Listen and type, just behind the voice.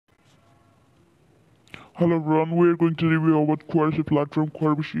Hello everyone, we're going to review about Quarashi platform.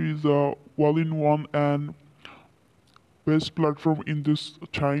 Quarashi is a all-in-one and best platform in this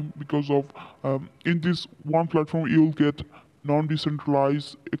time because of in this one platform you'll get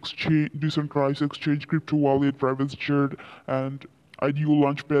non-decentralized decentralized exchange, crypto wallet, private shared, and IDO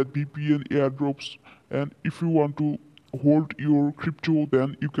launchpad, VPN, airdrops. And if you want to hold your crypto,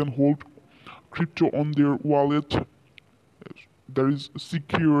 then you can hold crypto on their wallet that is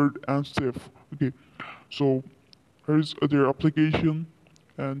secured and safe. Okay, so here is their application,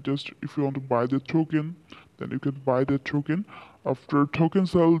 and just if you want to buy the token, then you can buy the token. After token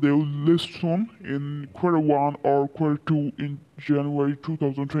sale, they will list soon in Q1 or Q2 in January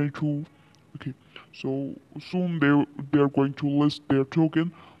 2022. Okay, so soon they are going to list their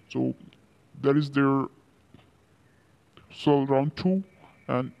token. So that is their sell round 2,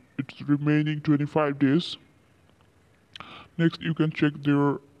 and it's remaining 25 days. Next, you can check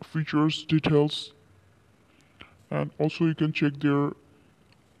their features details, and also you can check their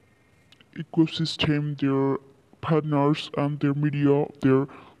ecosystem, their partners, and their media, their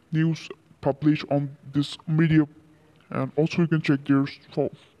news published on this media. And also you can check their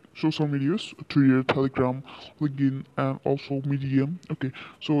social medias, Twitter, Telegram, LinkedIn, and also Medium. Okay,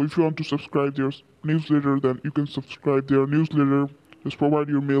 so if you want to subscribe their newsletter, then you can subscribe their newsletter. Just provide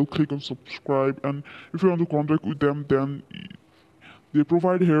your mail, click on subscribe, and if you want to contact with them, then they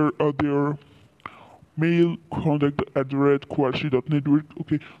provide here their mail contact at the red Quarashi.network.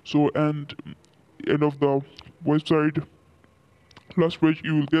 Okay, so and end of the website last page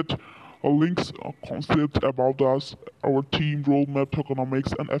you will get links, concepts about us, our team, roadmap,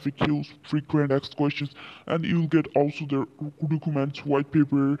 tokenomics, and FAQs, frequent asked questions, and you'll get also the documents, white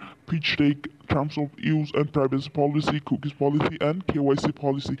paper, pitch deck, terms of use and privacy policy, cookies policy, and KYC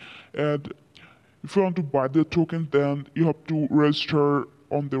policy. And if you want to buy the token, then you have to register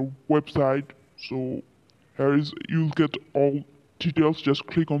on their website. So here is you'll get all details. Just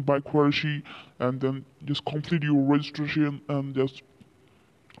click on buy Quarashi and then just complete your registration and just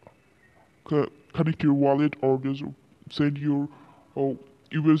connect your wallet or just send your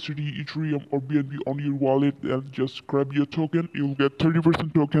USDT, Ethereum, or BNB on your wallet and just grab your token. You'll get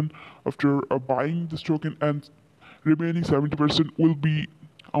 30% token after buying this token, and remaining 70% will be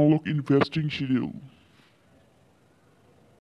unlock investing schedule.